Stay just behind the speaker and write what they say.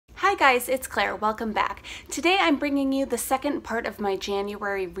Hi guys, it's Claire. Welcome back. Today I'm bringing you the second part of my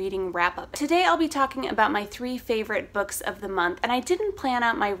January reading wrap-up. Today I'll be talking about my 3 favorite books of the month, and I didn't plan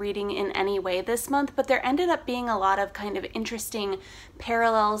out my reading in any way this month, but there ended up being a lot of kind of interesting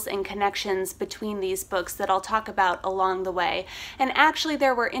parallels and connections between these books that I'll talk about along the way. And actually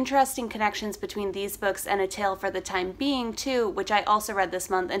there were interesting connections between these books and A Tale for the Time Being too, which I also read this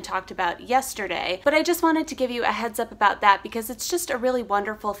month and talked about yesterday. But I just wanted to give you a heads up about that because it's just a really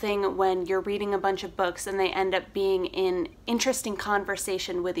wonderful thing when you're reading a bunch of books and they end up being in interesting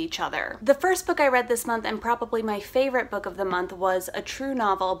conversation with each other. The first book I read this month, and probably my favorite book of the month, was a true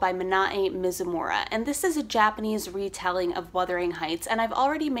novel by Minae Mizumura, and this is a Japanese retelling of Wuthering Heights, and I've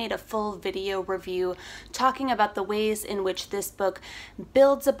already made a full video review talking about the ways in which this book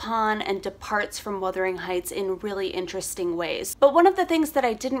builds upon and departs from Wuthering Heights in really interesting ways. But one of the things that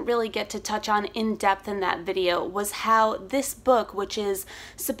I didn't really get to touch on in depth in that video was how this book, which is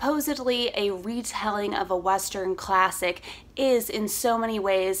supposedly a retelling of a Western classic, is in so many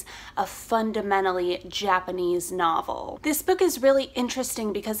ways a fundamentally Japanese novel. This book is really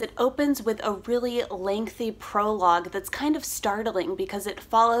interesting because it opens with a really lengthy prologue that's kind of startling because it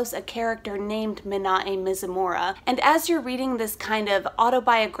follows a character named Minae Mizumura. And as you're reading this kind of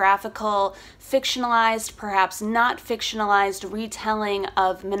autobiographical, fictionalized, perhaps not fictionalized retelling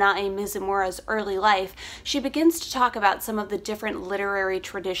of Minae Mizumura's early life, she begins to talk about some of the different literary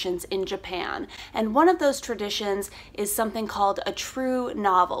traditions in Japan. And one of those traditions is something called a true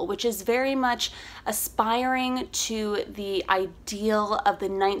novel, which is very much aspiring to the ideal of the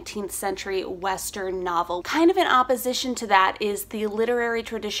 19th century Western novel. Kind of in opposition to that is the literary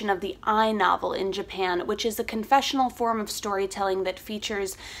tradition of the I novel in Japan, which is a confessional form of storytelling that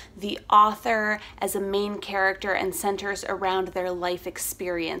features the author as a main character and centers around their life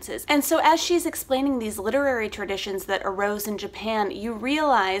experiences. And so as she's explaining these literary traditions that arose in Japan, you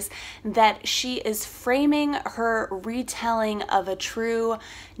realize that she is framing her retelling of a true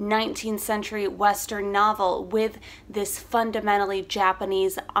 19th century Western novel with this fundamentally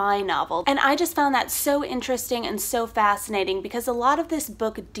Japanese I novel. And I just found that so interesting and so fascinating because a lot of this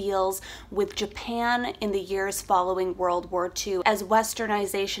book deals with Japan in the years following World War II as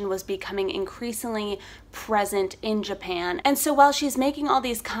Westernization was becoming increasingly present in Japan. And so while she's making all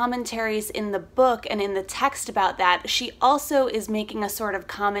these commentaries in the book and in the text about that, she also is making a sort of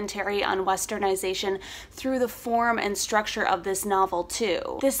commentary on Westernization through the form and structure of this novel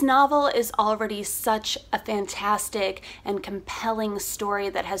too. This novel is already such a fantastic and compelling story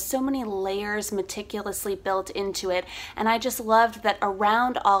that has so many layers meticulously built into it, and I just loved that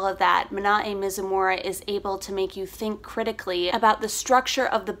around all of that, Minae Mizumura is able to make you think critically about the structure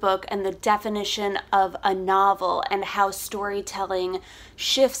of the book and the definition of a novel and how storytelling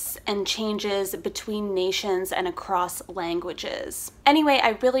shifts and changes between nations and across languages. Anyway,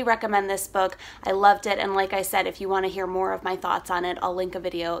 I really recommend this book. I loved it, and like I said, if you want to hear more of my thoughts on it, I'll link a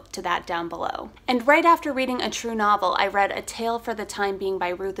video to that down below. And right after reading a true novel, I read A Tale for the Time Being by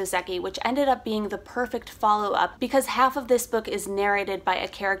Ruth Ozeki, which ended up being the perfect follow-up because half of this book is narrated by a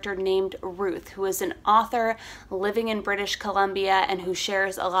character named Ruth, who is an author living in British Columbia and who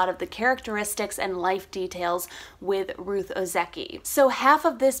shares a lot of the characteristics and life details with Ruth Ozeki. So half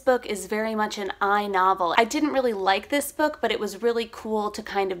of this book is very much an I novel. I didn't really like this book, but it was really cool to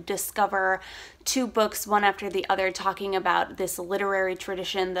kind of discover 2 books, one after the other, talking about this literary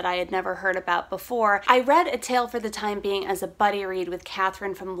tradition that I had never heard about before. I read A Tale for the Time Being as a buddy read with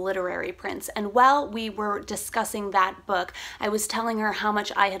Catherine from Literary Prince, and while we were discussing that book, I was telling her how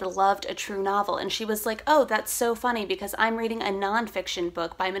much I had loved a true novel, and she was like, oh, that's so funny because I'm reading a nonfiction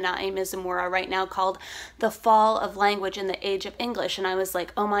book by Minae Mizumura right now called The Fall of Language in the Age of English, and I was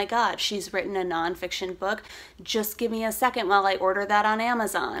like, oh my god, she's written a nonfiction book. Just give me a second while I order that on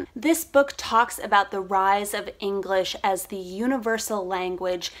Amazon. This book talks about the rise of English as the universal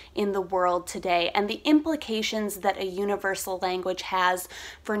language in the world today and the implications that a universal language has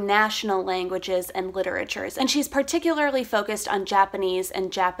for national languages and literatures. And she's particularly focused on Japanese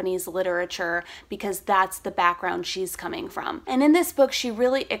and Japanese literature because that's the background she's coming from. And in this book, she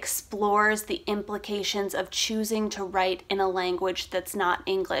really explores the implications of choosing to write in a language that's not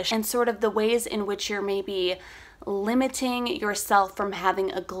English and sort of the ways in which you're maybe limiting yourself from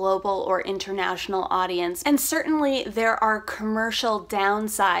having a global or international audience. And certainly there are commercial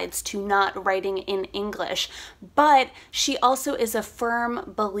downsides to not writing in English, but she also is a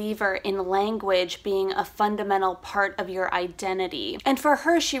firm believer in language being a fundamental part of your identity. And for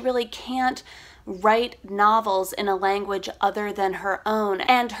her, she really can't write novels in a language other than her own.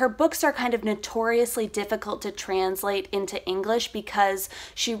 And her books are kind of notoriously difficult to translate into English because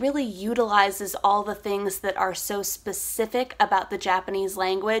she really utilizes all the things that are so specific about the Japanese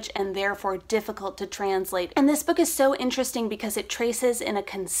language and therefore difficult to translate. And this book is so interesting because it traces in a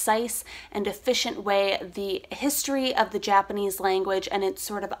concise and efficient way the history of the Japanese language and its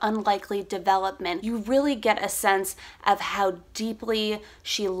sort of unlikely development. You really get a sense of how deeply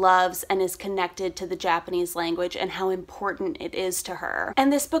she loves and is connected to the Japanese language and how important it is to her.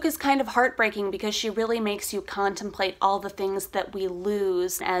 And this book is kind of heartbreaking because she really makes you contemplate all the things that we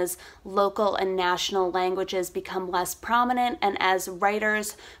lose as local and national languages become less prominent and as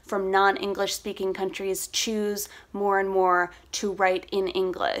writers from non-English speaking countries choose more and more to write in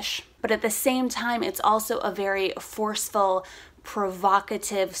English. But at the same time, it's also a very forceful,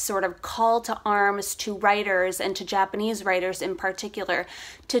 provocative sort of call to arms to writers and to Japanese writers in particular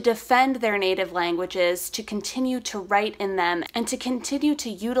to defend their native languages, to continue to write in them, and to continue to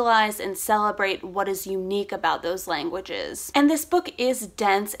utilize and celebrate what is unique about those languages. And this book is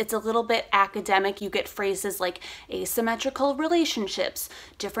dense. It's a little bit academic. You get phrases like asymmetrical relationships,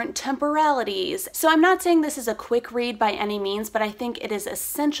 different temporalities. So I'm not saying this is a quick read by any means, but I think it is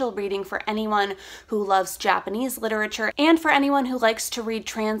essential reading for anyone who loves Japanese literature and for anyone who likes to read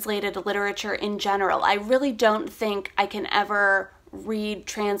translated literature in general. I really don't think I can ever read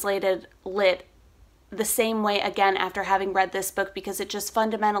translated lit the same way again after having read this book because it just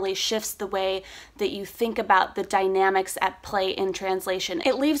fundamentally shifts the way that you think about the dynamics at play in translation.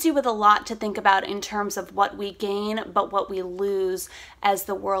 It leaves you with a lot to think about in terms of what we gain but what we lose as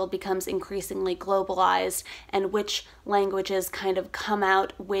the world becomes increasingly globalized and which languages kind of come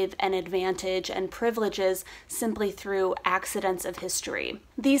out with an advantage and privileges simply through accidents of history.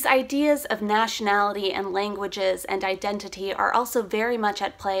 These ideas of nationality and languages and identity are also very much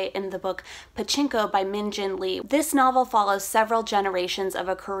at play in the book PACHINKO by Min Jin Lee. This novel follows several generations of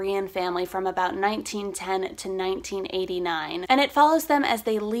a Korean family from about 1910 to 1989, and it follows them as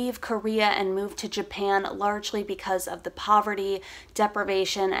they leave Korea and move to Japan largely because of the poverty,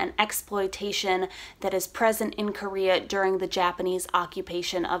 deprivation, and exploitation that is present in Korea during the Japanese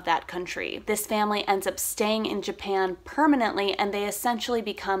occupation of that country. This family ends up staying in Japan permanently, and they essentially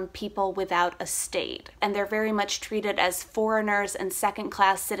become people without a state. And they're very much treated as foreigners and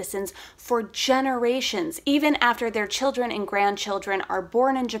second-class citizens for generations, even after their children and grandchildren are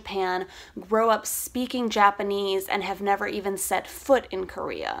born in Japan, grow up speaking Japanese, and have never even set foot in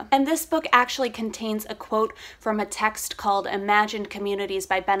Korea. And this book actually contains a quote from a text called Imagined Communities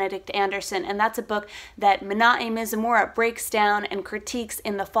by Benedict Anderson, and that's a book that Minae Mizumura breaks down and critiques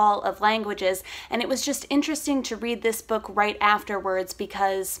in The Fall of Languages, and it was just interesting to read this book right afterwards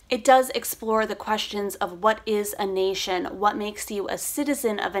because it does explore the questions of what is a nation, what makes you a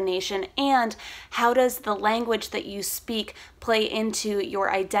citizen of a nation, and how does the language that you speak play into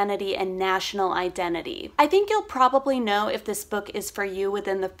your identity and national identity. I think you'll probably know if this book is for you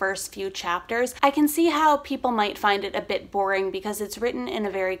within the first few chapters. I can see how people might find it a bit boring because it's written in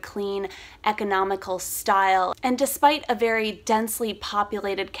a very clean, economical style, and despite a very densely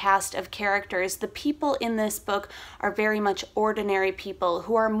populated cast of characters, the people in this book are very much ordinary people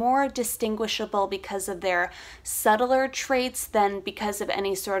who are more distinguishable because of their subtler traits than because of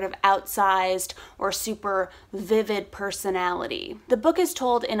any sort of outsized or super vivid personality. The book is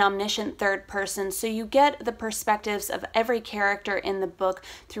told in omniscient third person, so you get the perspectives of every character in the book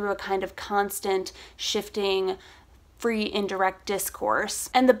through a kind of constant shifting free indirect discourse.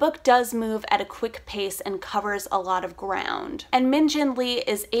 And the book does move at a quick pace and covers a lot of ground. And Min Jin Lee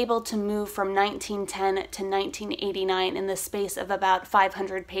is able to move from 1910 to 1989 in the space of about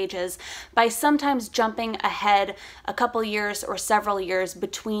 500 pages by sometimes jumping ahead a couple years or several years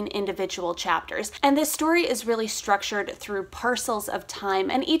between individual chapters. And this story is really structured through parcels of time,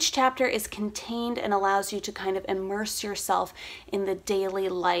 and each chapter is contained and allows you to kind of immerse yourself in the daily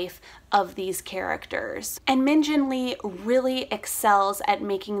life of these characters. And Min Jin Lee really excels at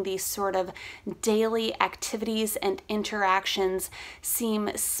making these sort of daily activities and interactions seem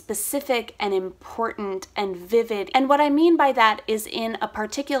specific and important and vivid. And what I mean by that is in a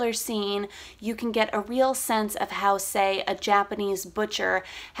particular scene, you can get a real sense of how, say, a Japanese butcher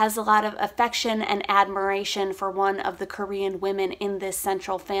has a lot of affection and admiration for one of the Korean women in this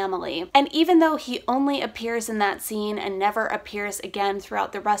central family. And even though he only appears in that scene and never appears again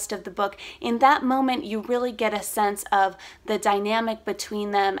throughout the rest of the book, in that moment you really get a sense of the dynamic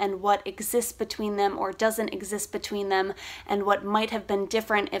between them and what exists between them or doesn't exist between them and what might have been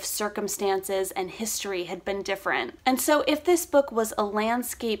different if circumstances and history had been different. And so if this book was a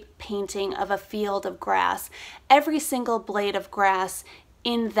landscape painting of a field of grass, every single blade of grass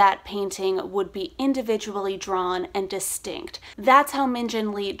in that painting would be individually drawn and distinct. That's how Min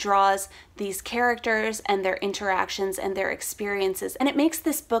Jin Lee draws these characters and their interactions and their experiences, and it makes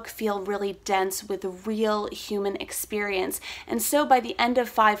this book feel really dense with real human experience. And so by the end of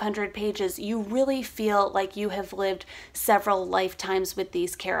 500 pages, you really feel like you have lived several lifetimes with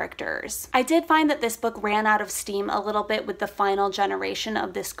these characters. I did find that this book ran out of steam a little bit with the final generation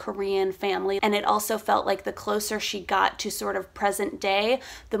of this Korean family, and it also felt like the closer she got to sort of present day,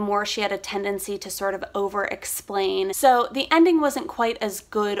 the more she had a tendency to sort of over-explain. So the ending wasn't quite as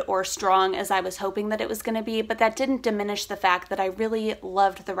good or strong as I was hoping that it was going to be, but that didn't diminish the fact that I really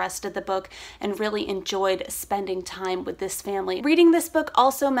loved the rest of the book and really enjoyed spending time with this family. Reading this book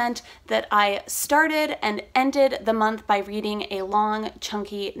also meant that I started and ended the month by reading a long,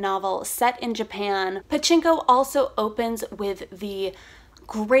 chunky novel set in Japan. Pachinko also opens with the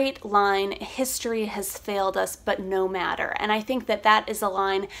great line, "History has failed us, but no matter." And I think that that is a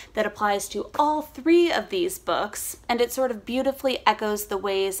line that applies to all three of these books, and it sort of beautifully echoes the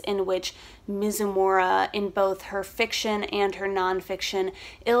ways in which Mizumura, in both her fiction and her nonfiction,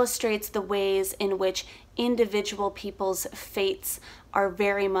 illustrates the ways in which individual people's fates are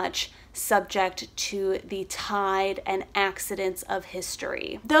very much subject to the tide and accidents of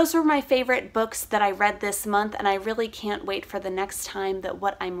history. Those were my favorite books that I read this month, and I really can't wait for the next time that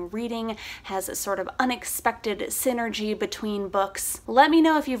what I'm reading has a sort of unexpected synergy between books. Let me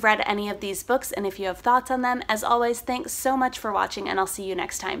know if you've read any of these books and if you have thoughts on them. As always, thanks so much for watching, and I'll see you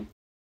next time.